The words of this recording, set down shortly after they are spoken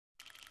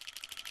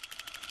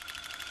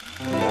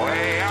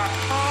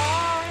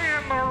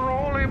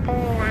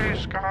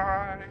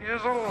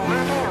is a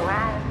little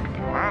round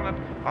planet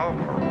of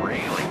a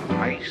really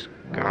nice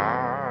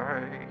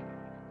guy.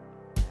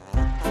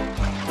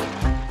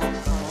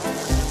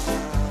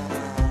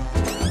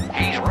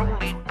 He's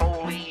Rolie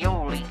Polie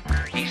Olie.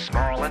 He's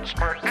small and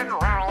smart and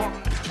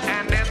round.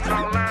 And in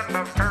the land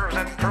of curves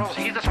and curls,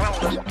 he's the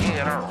swellest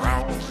kid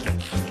around.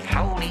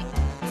 Howdy,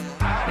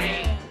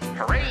 howdy,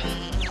 hooray,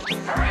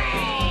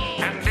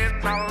 hooray. And in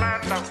the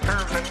land of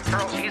curves and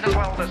curls, he's the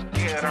swellest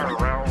kid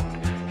around.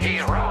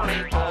 He's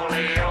Rolie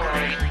Polie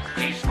Olie.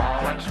 He's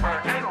small and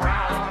smart and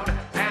round.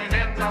 And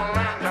in the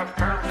land of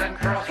curves and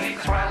curls, he's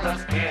the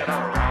swellest kid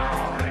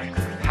around.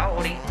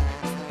 Howdy,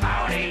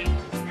 howdy,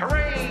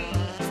 hooray,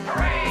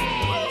 hooray.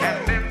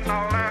 And in the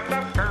land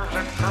of curves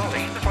and curls,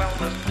 he's the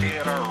swellest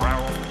kid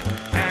around.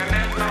 And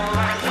in the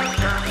land of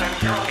curves and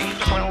curls, he's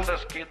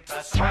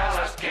the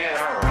swellest kid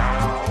around.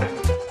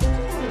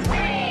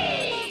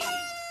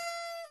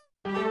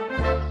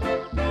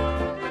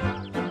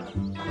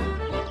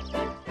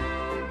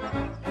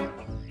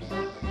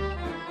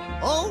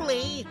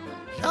 Olie,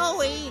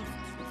 Zoe,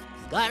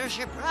 got a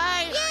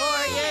surprise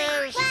for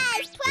you.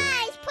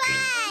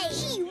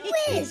 Prize! Gee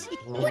whiz!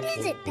 What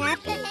is it,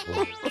 Papa?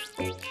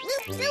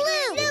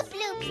 Loop-de-loop!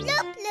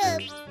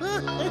 Loop-loops!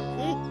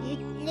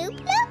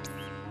 Loop-loops?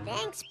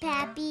 Thanks,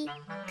 Pappy.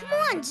 Come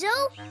on, Zoe.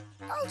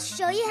 I'll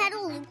show you how to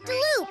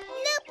loop-de-loop.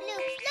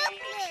 Loop-loops!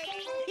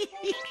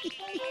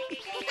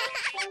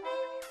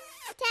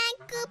 Thank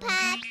you,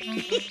 Pappy.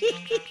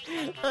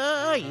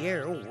 Oh,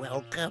 you're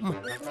welcome.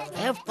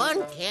 Have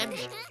fun,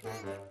 kids.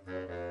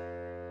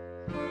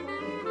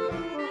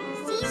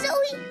 See,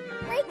 Zoe?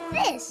 Like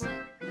this.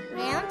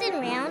 Round and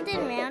round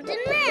and round and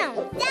round.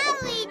 So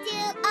we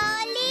do,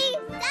 Olie.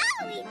 So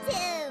we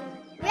do.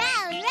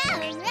 Round,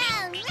 round,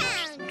 round,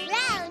 round.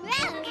 Round,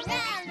 round,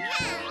 round,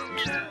 round.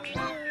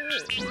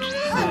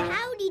 Oh,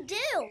 howdy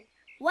do.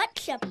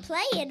 Whatcha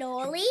playin',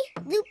 Olie?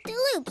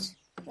 Loop-de-loops.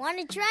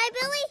 Wanna try,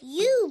 Billy?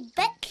 You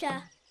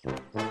betcha.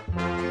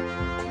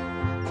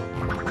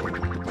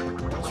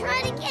 Try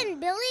it again,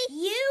 Billy.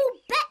 You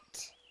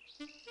bet.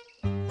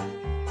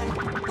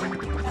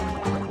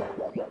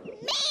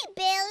 Me,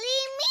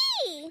 Billy,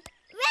 me.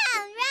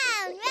 Round,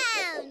 round,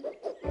 round.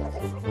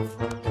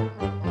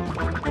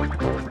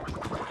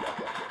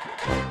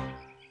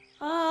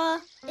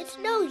 It's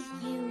no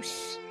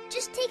use.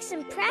 Just take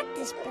some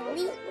practice,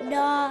 Billy.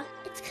 Nah,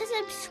 it's 'cause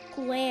I'm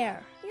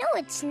square. No,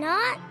 it's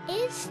not.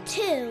 It's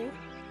too.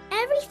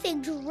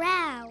 Everything's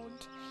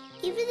round.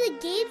 Even the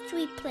games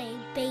we play,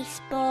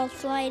 baseball,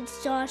 flying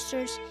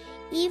saucers,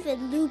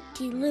 even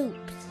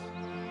loop-de-loops.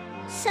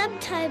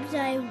 Sometimes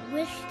I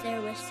wish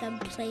there was some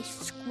place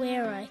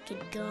square I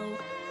could go.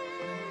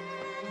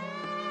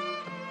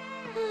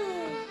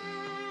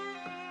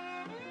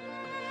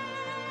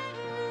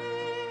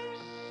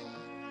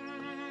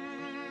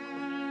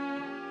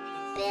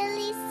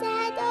 Billy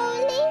said,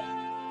 Olie.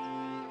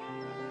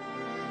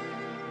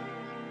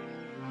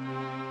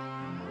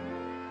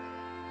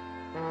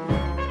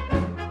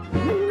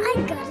 I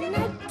got an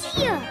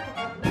idea.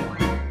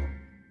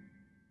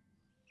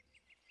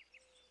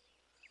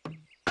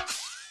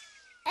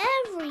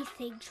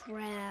 Everything's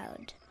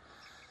round.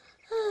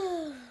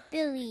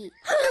 Billy.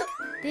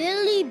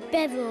 Billy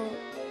Bevel.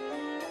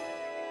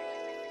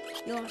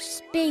 Your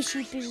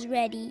spaceship is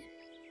ready.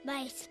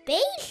 My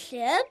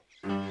spaceship?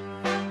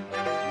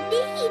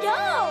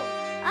 Neato!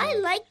 I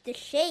like the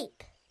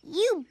shape.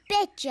 You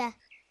betcha.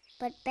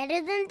 But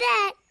better than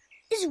that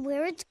is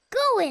where it's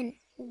going.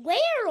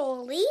 Where,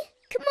 Olie?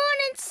 Come on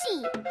and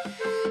see.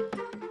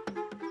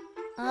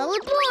 All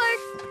aboard.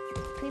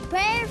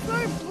 Prepare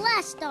for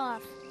blast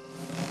off.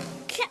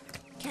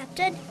 Check,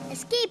 Captain.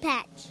 Escape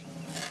hatch.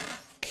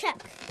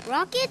 Check.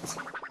 Rocket.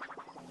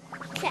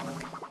 Check.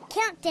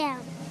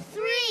 Countdown.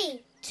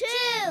 3, 2,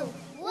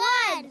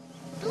 1.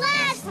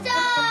 Blast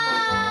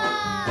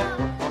off!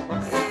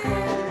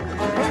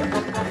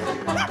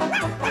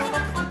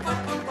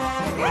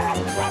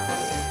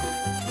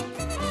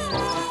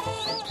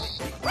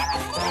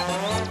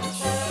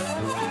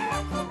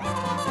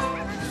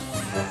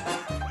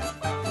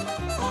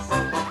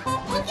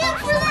 Look out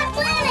for that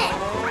planet!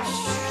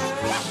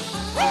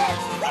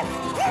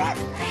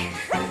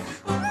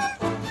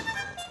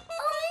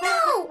 Oh no!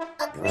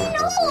 A green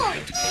hole!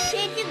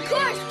 Changing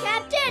course,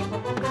 Captain!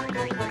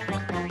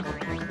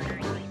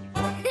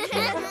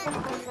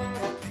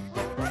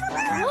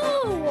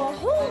 Whoa, a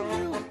whole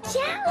new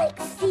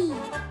galaxy!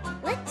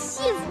 Let's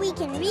see if we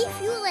can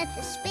refuel at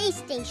the space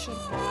station.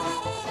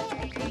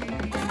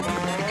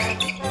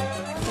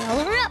 Fill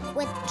her up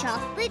with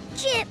chocolate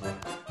chip.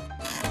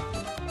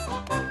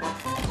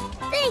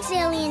 Thanks,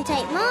 alien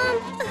type Mom.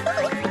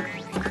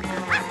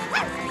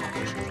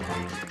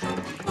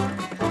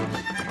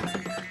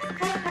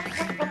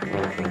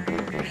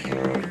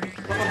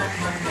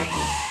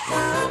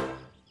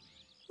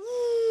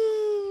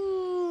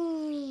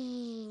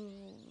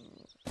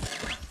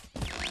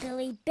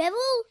 Billy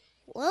Bevel,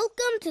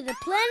 welcome to the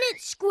planet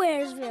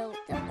Squaresville,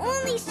 the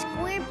only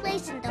square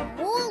place in the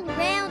whole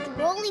round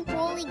Rolie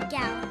Polie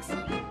galaxy.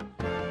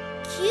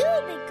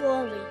 Cubic,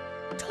 Olie.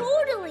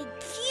 Totally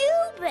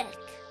cubic.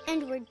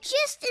 And we're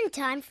just in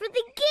time for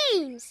the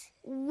games.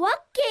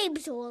 What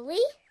games, Olie?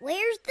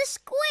 Where's the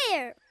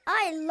square?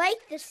 I like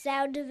the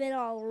sound of it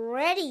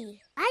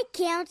already. I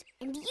count,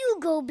 and you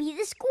go be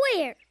the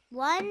square.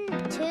 1,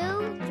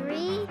 2,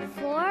 3,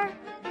 4.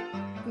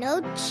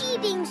 No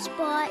cheating,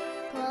 Spot.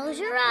 Close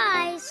your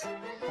eyes.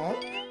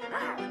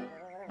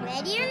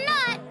 Ready or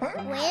not,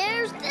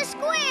 where's the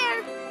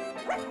square?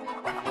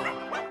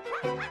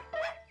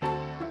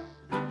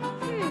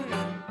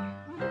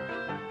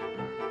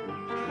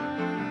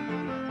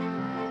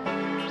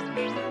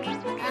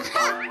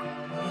 Aha!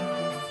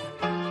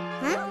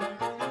 Huh?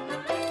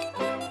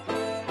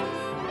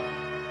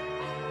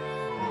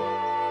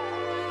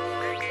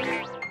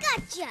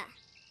 Gotcha!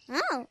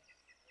 Oh.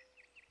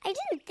 I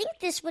didn't think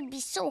this would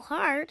be so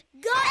hard.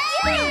 Got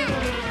you!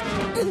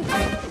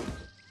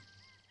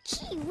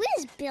 Gee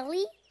whiz,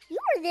 Billy. You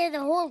were there the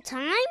whole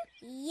time?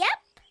 Yep.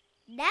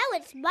 Now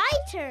it's my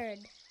turn.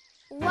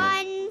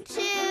 1,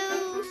 2,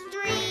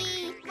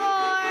 3,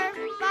 4,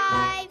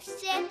 5,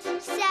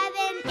 6, 7,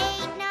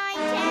 8, 9,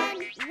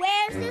 10.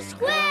 Where's the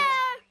square?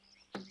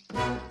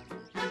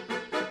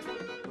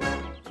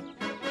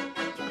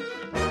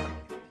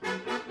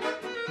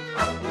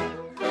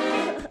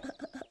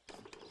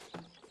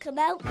 Come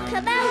out,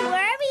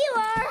 wherever you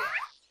are.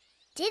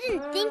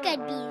 Didn't think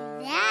I'd be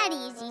that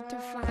easy to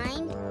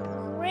find.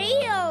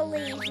 Real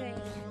easy.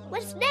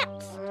 What's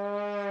next?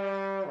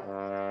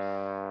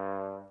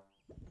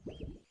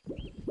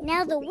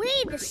 Now the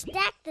way the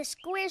stack the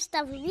square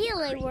stuff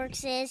relay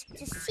works is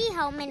to see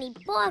how many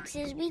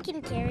boxes we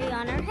can carry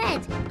on our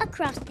heads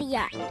across the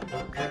yard. 17!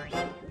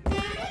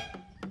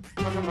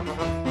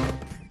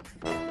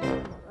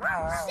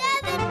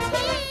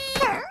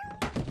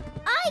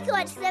 I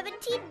got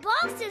 17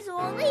 boxes,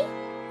 Olie.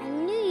 I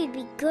knew you'd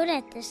be good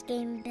at this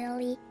game,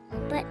 Billy,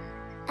 but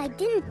I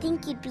didn't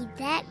think you'd be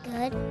that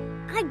good.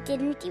 I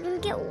didn't even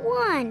get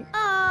one.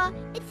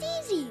 It's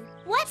easy.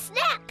 What's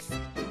next?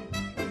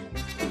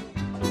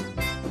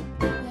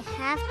 You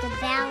have to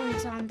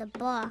balance on the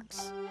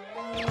box.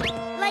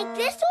 Like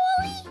this,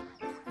 Olie?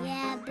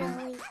 Yeah,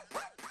 Billy.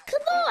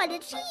 Come on,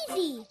 it's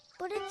easy.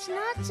 But it's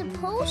not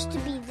supposed to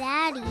be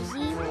that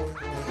easy.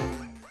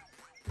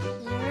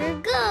 Here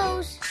it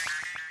goes.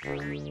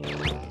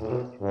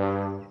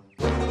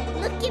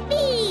 Look at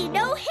me,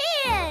 no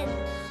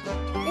hands.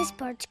 This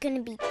part's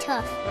gonna be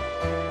tough.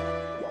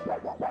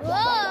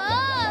 Whoa!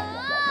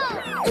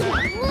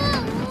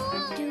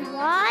 Do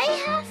I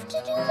have to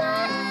do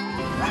that?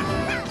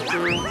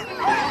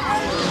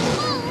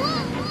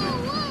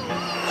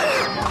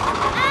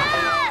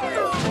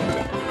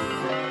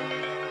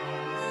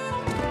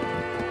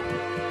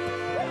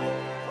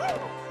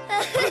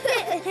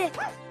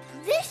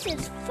 This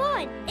is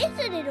fun,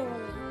 isn't it,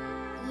 Olie?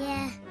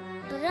 Yeah,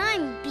 but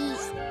I'm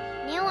beast.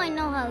 Now I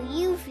know how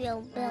you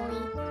feel,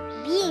 Billy.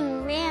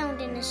 Being round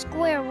in a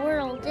square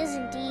world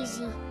isn't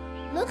easy.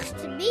 Looks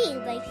to me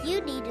like you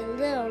need a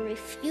little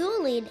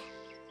refueling.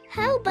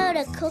 How about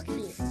a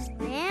cookie?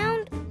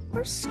 Round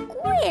or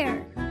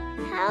square?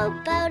 How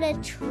about a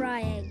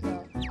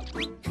triangle?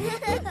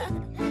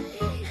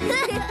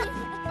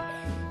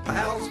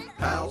 Pals,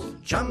 pals,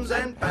 chums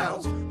and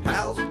pals,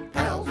 pals,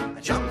 pals,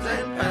 chums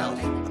and pals,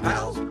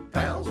 pals,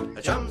 pals,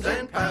 chums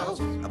and pals,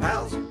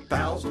 pals,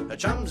 pals,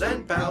 chums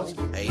and pals,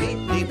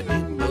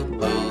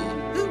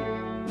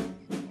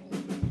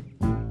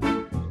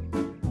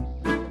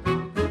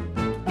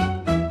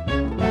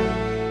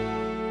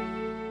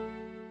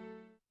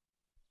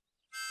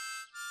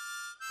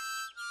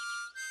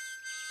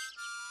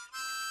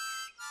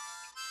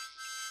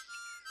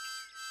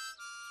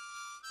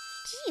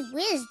 Gee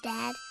whiz,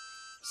 Dad.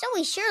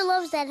 Zoe sure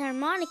loves that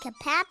harmonica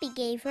Pappy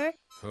gave her.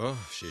 Oh,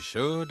 she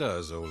sure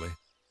does, Olie.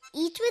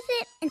 Eats with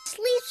it and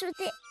sleeps with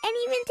it and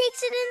even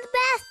takes it in the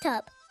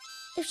bathtub.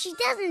 If she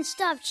doesn't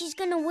stop, she's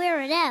gonna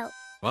wear it out.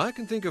 Well, I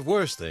can think of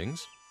worse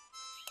things.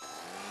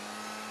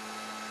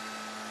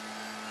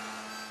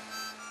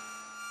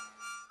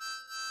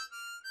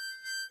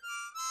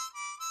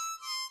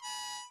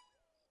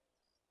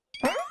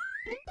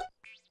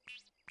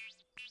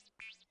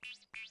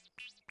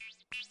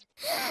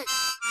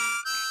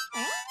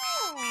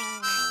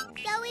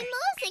 Zoe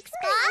music,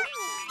 Spot.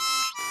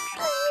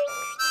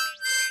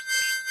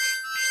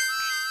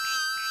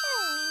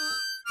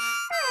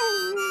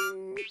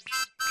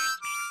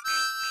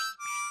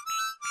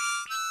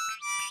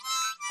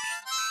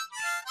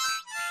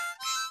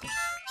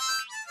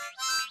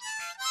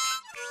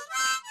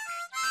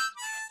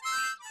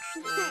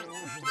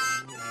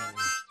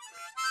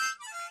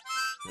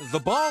 The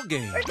ball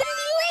game. We're gonna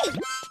be late.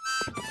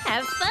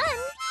 Have fun.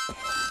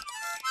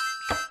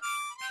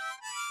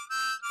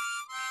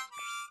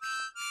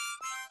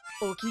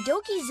 Okie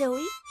dokie,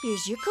 Zoe.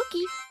 Here's your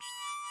cookie.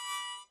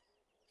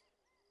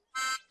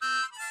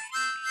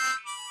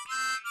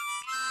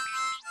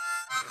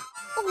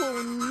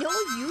 Oh, no,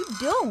 you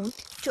don't.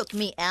 Took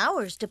me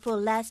hours to pull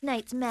last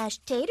night's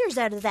mashed taters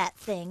out of that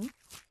thing.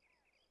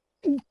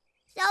 Zoe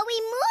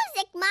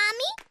music,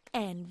 Mommy.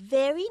 And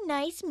very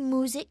nice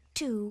music,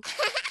 too.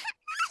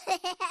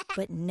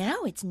 But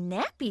now it's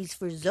nappies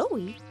for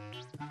Zoe.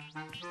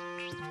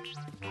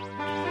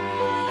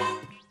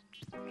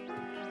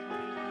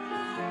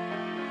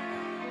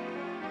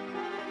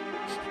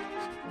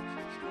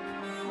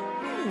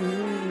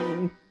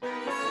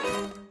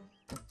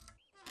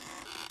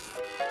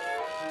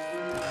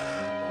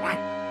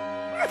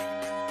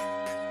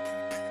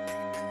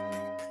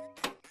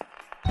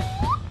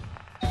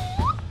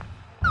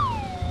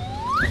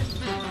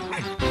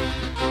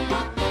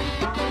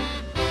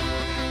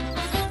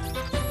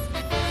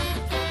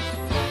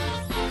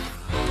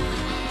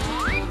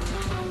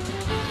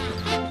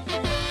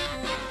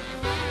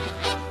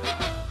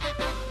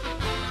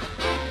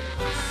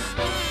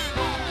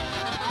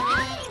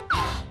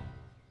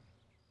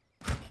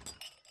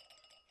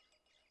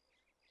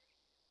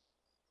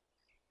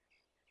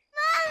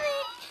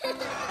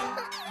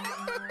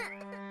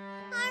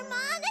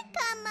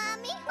 Harmonica,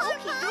 Mommy.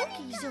 Okie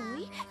dokie,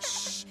 Zoe.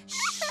 Shh,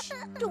 shh.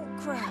 Don't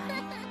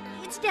cry.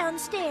 It's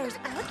downstairs.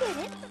 I'll get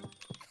it.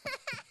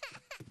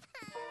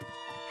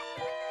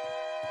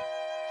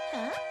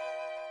 Huh?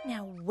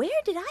 Now, where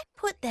did I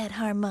put that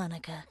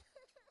harmonica?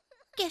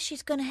 Guess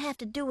she's gonna have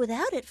to do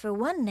without it for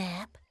one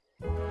nap.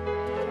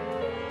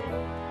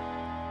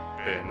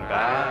 Been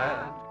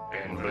bad,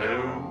 been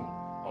blue,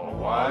 oh,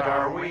 what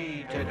are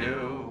we to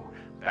do?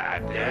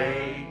 Bad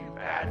day,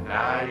 bad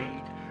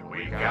night,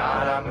 we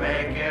gotta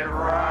make it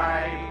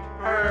right.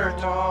 Her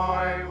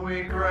toy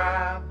we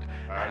grabbed,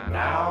 and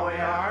now we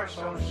are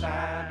so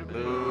sad,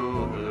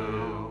 blue, blue.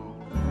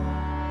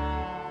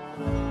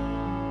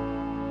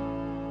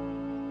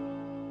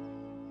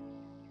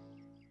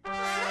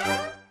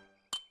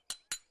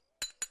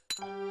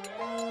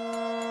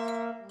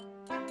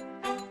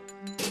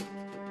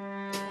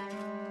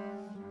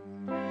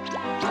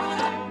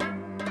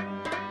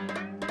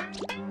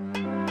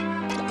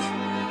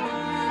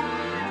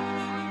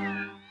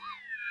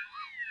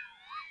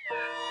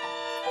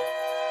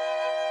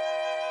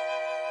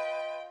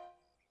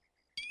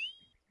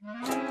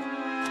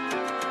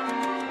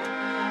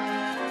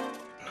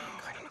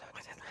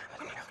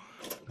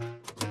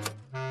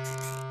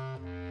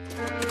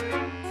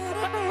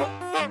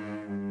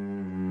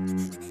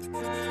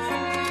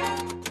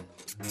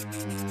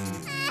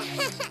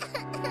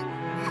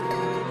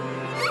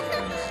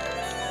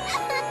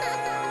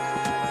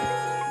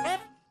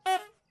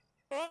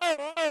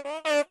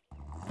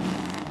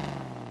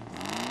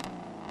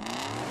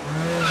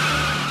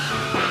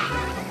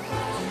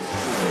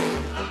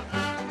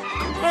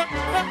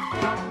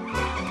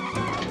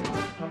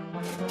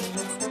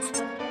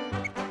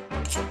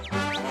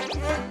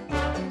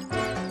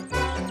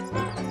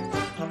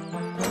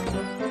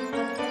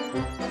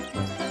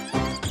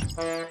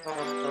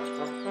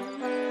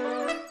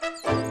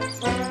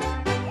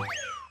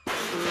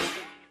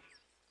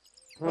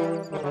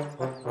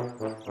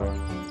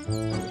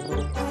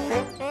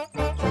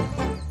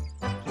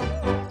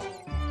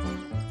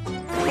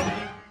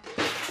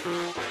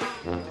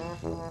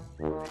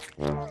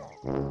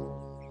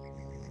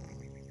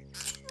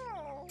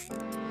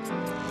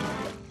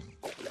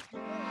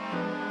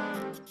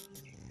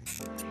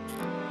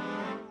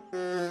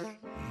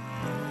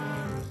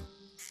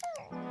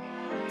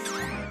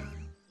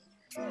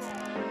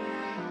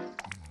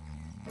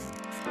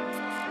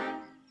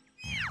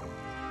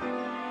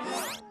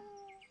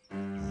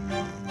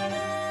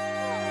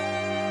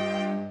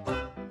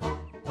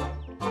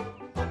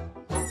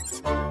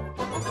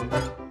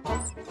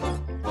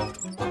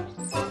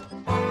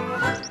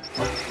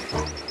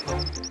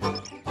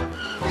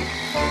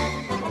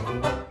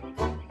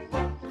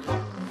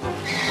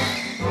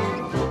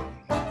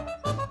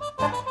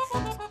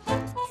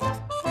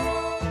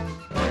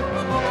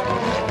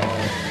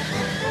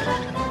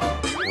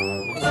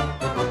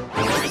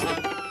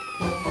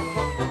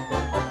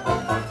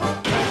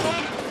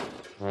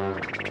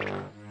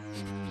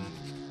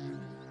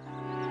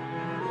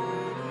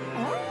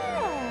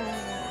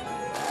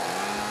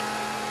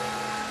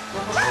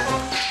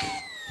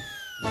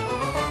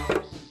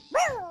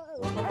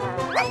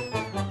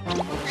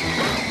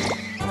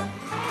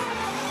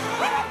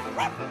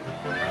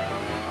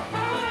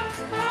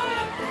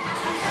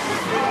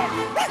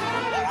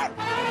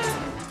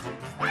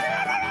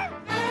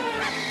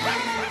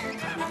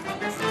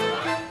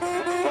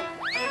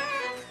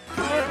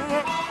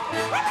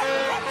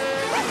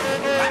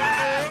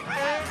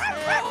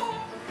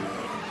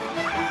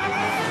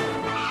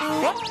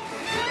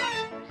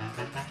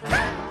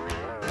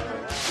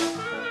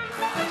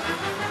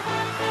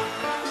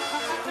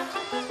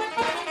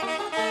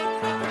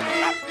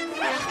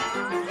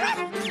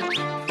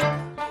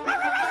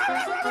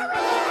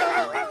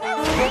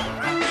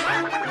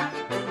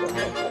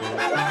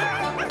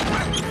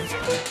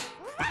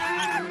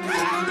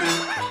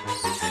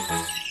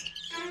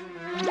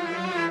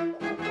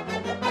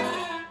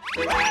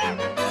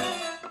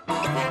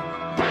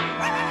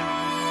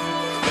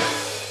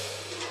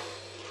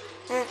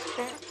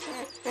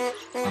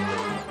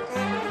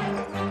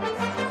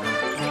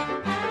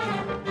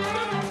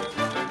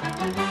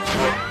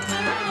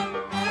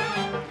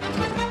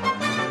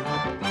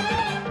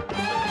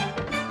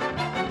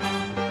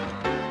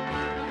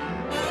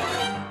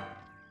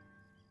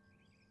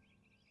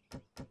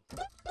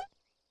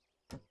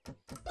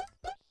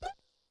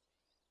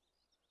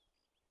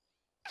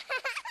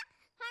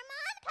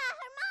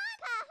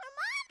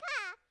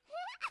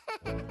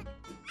 Been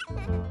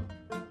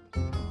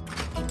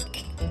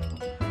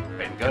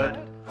good,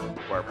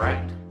 we're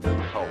bright.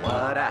 Oh,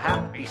 what a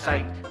happy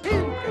sight.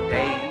 Good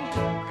day,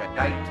 good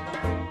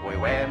night. We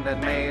went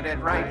and made it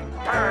right.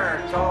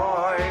 Our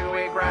toy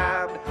we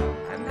grabbed,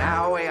 and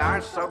now we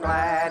are so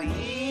glad.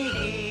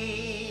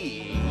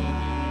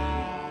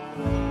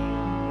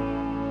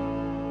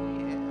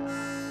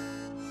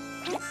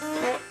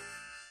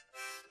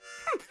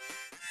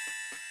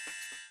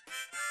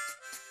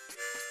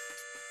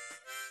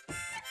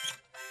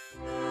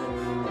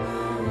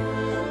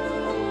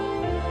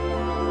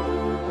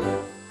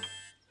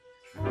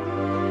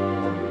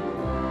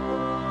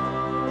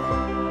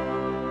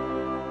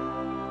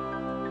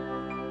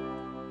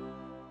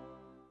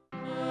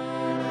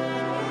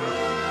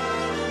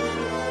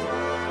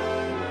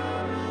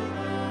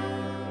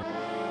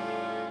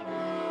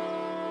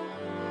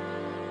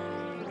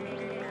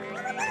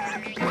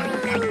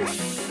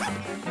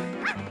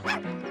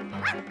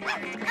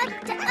 Up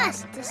to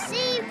us to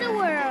save the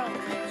world.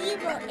 The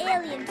evil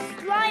alien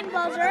slime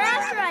balls are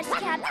after us,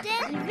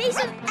 Captain.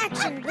 Evasive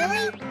action,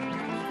 Billy.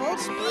 Full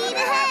speed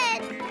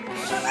ahead.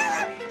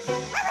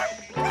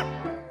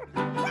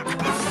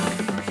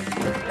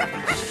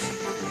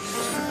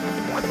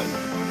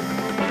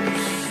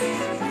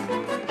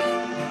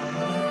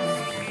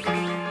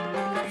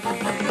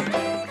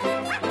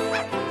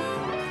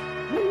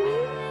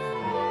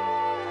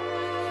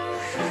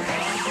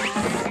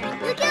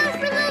 Look out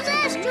for those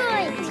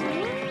asteroids!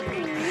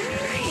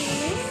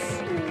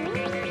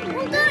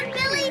 Hold on,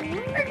 Billy!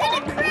 We're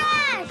gonna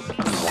crash!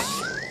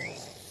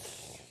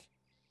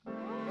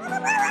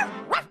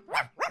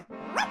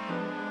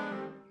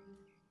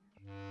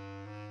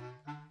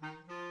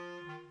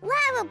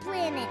 Lava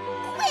planet!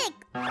 Quick!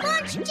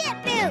 Launch jet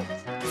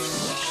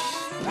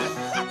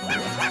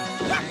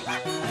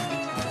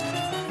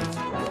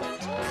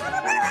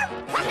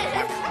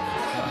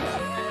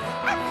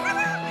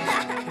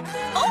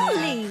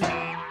Olie!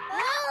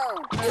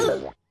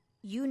 Oh!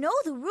 You know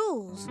the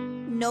rules.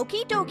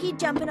 Noki doki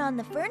jumping on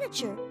the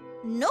furniture.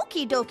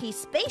 Noki doki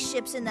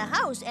spaceships in the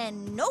house.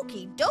 And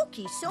noki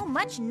doki so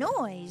much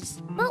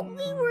noise. But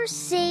we were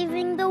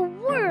saving the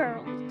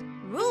world.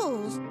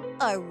 Rules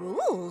are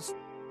rules.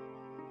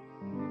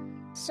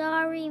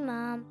 Sorry,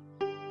 Mom.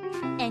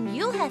 And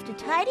you'll have to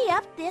tidy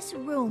up this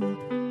room.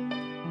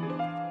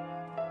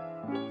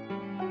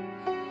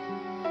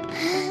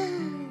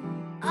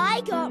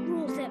 I got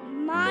rules at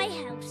my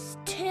house,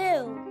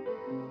 too.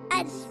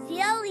 A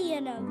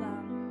zillion of them.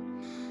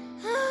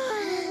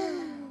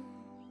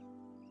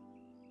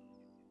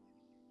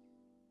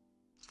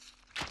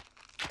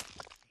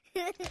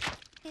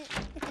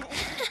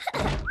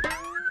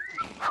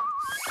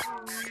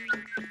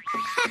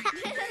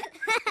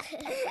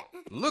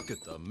 Look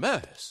at the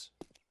mess.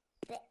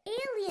 The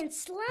alien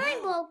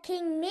slimeball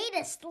king made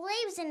us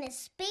slaves in his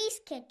space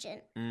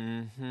kitchen.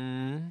 Mm-hmm.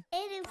 And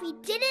if we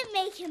didn't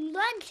make him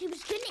lunch, he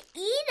was going to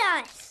eat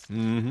us.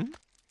 Mm-hmm.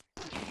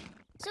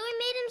 So we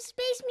made him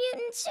space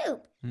mutant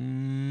soup.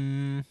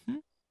 Mm-hmm.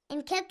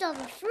 And kept all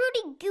the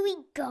fruity, gooey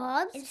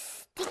gobs and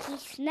sticky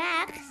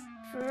snacks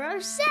for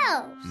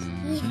ourselves.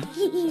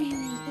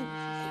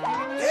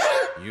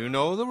 You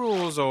know the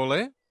rules,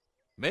 Olie.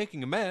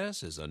 Making a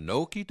mess is a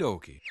noki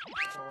doki.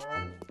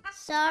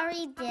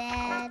 Sorry,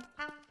 Dad.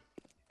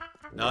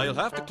 Now you'll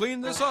have to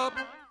clean this up.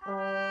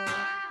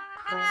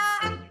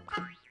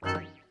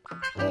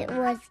 It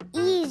was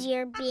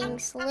easier being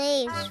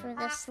slaves for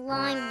the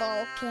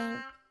slimeball king.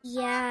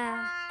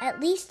 Yeah, at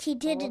least he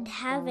didn't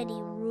have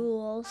any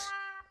rules.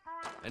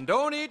 And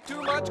don't eat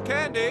too much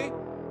candy.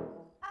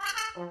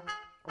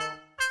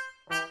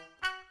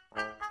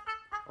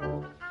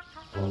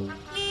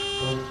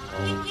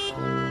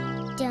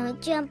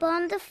 Don't jump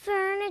on the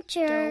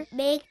furniture. Don't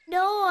make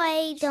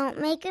noise. Don't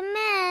make a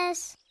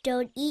mess.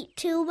 Don't eat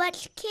too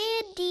much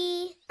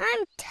candy.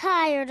 I'm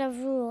tired of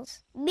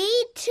rules. Me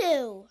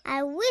too.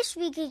 I wish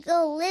we could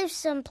go live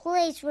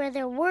someplace where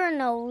there were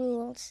no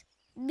rules.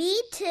 Me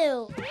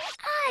too.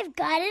 I've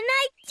got an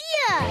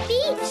idea.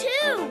 Me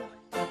too.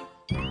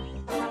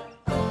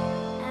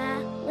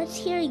 Let's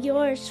hear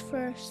yours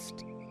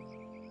first.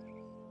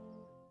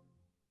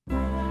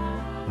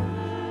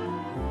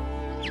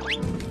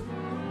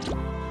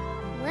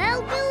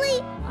 Well,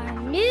 Billy, our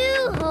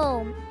new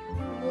home.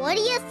 What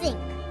do you think?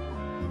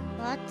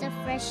 Lots of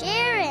fresh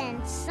air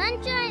and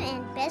sunshine,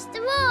 and best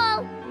of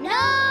all,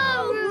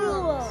 no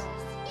rules!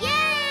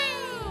 Yay!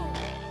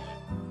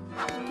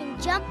 We can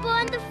jump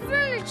on the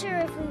furniture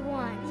if we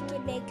want. We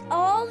can make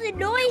all the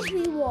noise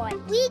we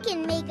want. We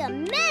can make a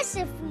mess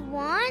if we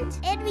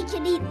want. And we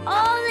can eat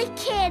all the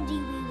candy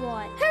we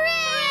want.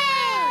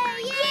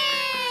 Hooray! Yay!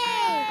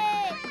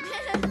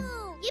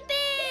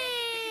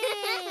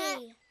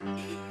 Yippee!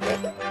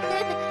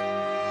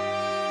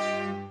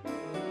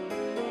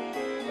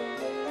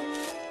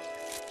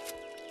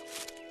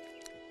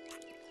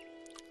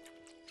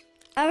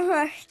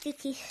 A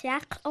sticky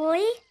snack,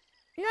 Olie?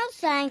 No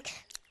thanks.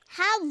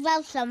 How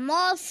about some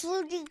more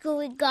fruity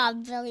gooey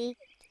gob, Billy?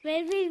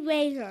 Maybe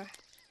later.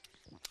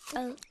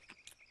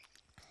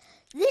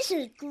 This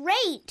is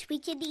great. We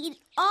can eat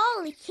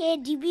all the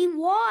candy we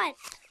want.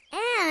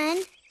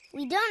 And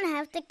we don't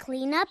have to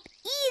clean up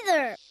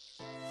either.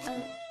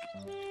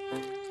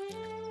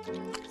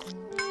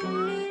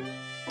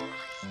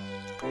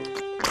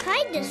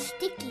 Kinda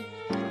sticky.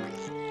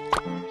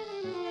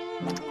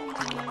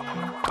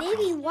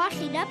 Maybe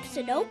washing up's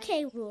an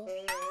okay rule.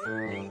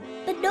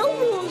 But no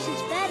rules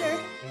is better.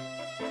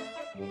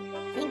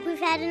 Think we've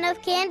had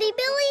enough candy,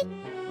 Billy?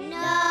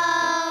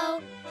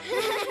 No.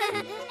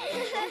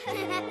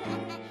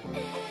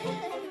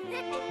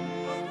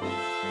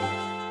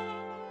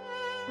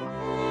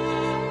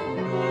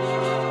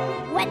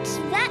 What's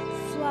that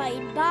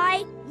flying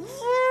by?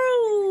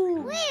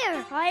 Vroom!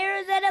 Where?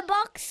 Higher than a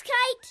box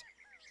kite?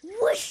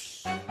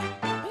 Whoosh!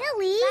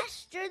 Billy?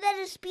 Faster than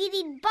a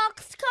speeding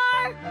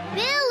boxcar?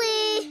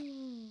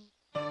 Billy!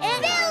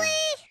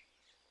 Billy!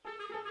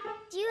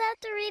 Do you have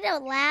to read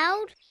out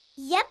loud?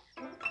 Yep,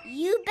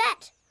 you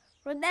bet.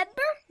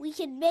 Remember, we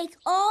can make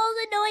all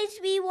the noise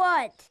we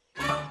want.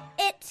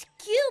 It's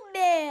Cube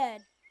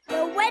Man,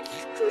 the Wedge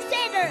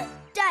Crusader.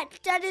 Da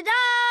da da da!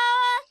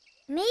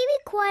 Maybe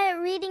quiet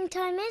reading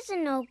time is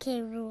an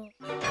okay rule.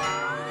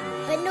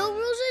 But no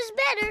rules is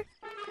better.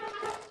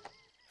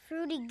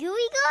 Fruity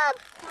Gooey Gob?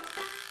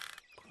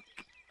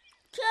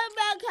 Cube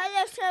Man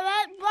can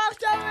cement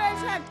box over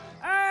his head.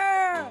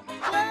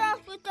 Get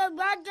off with the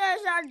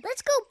badgers and...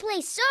 Let's go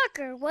play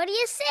soccer. What do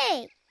you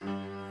say?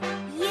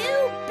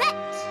 You bet!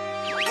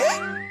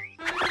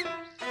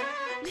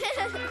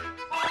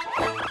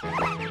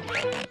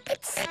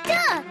 It's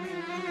stuck!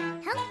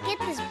 Help get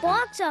this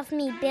box off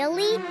me,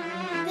 Billy.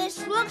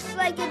 This looks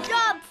like a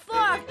job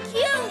for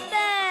Cube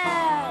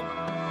Man!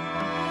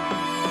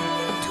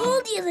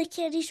 Told you the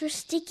candies were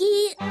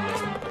sticky.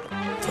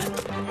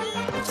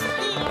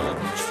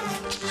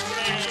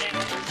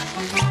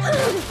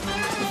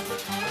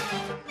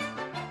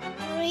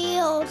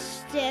 Real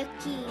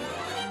sticky.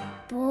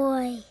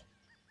 Boy.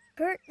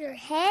 Hurt your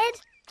head?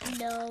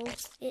 No,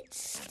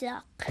 it's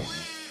stuck.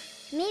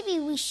 Maybe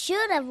we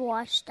should have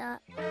washed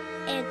up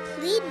and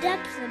cleaned up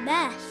the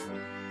mess.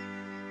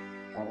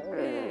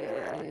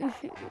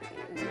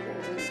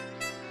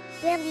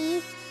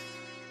 Billy,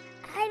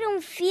 I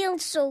don't feel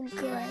so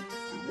good.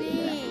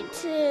 Me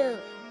too.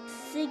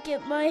 Think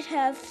it might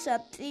have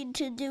something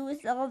to do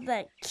with all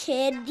that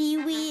candy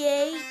we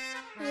ate?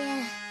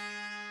 Yeah.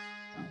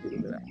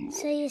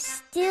 So you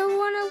still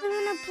want to live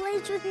in a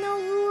place with no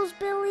rules,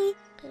 Billy?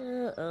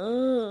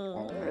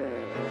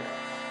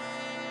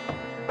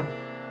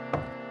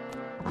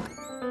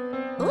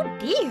 Oh,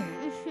 dear.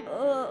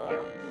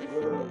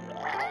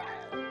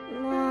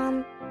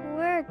 Mom,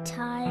 we're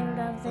tired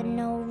of the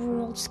No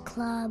Rules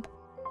Club.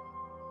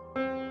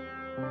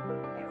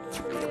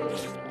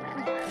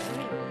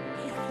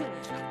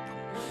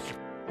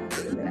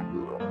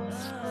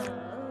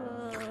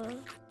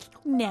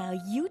 Now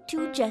you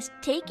two just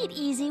take it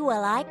easy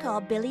while I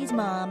call Billy's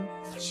mom.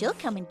 She'll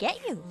come and get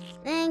you.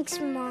 Thanks,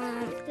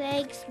 Mom.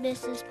 Thanks,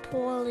 Mrs.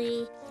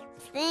 Polie.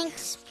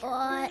 Thanks,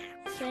 Spot.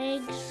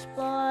 Thanks,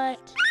 Spot.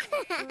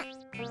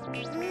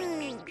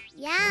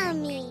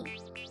 Yummy.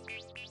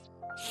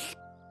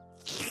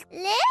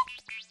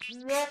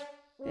 Lick?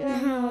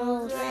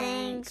 No,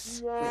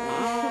 thanks.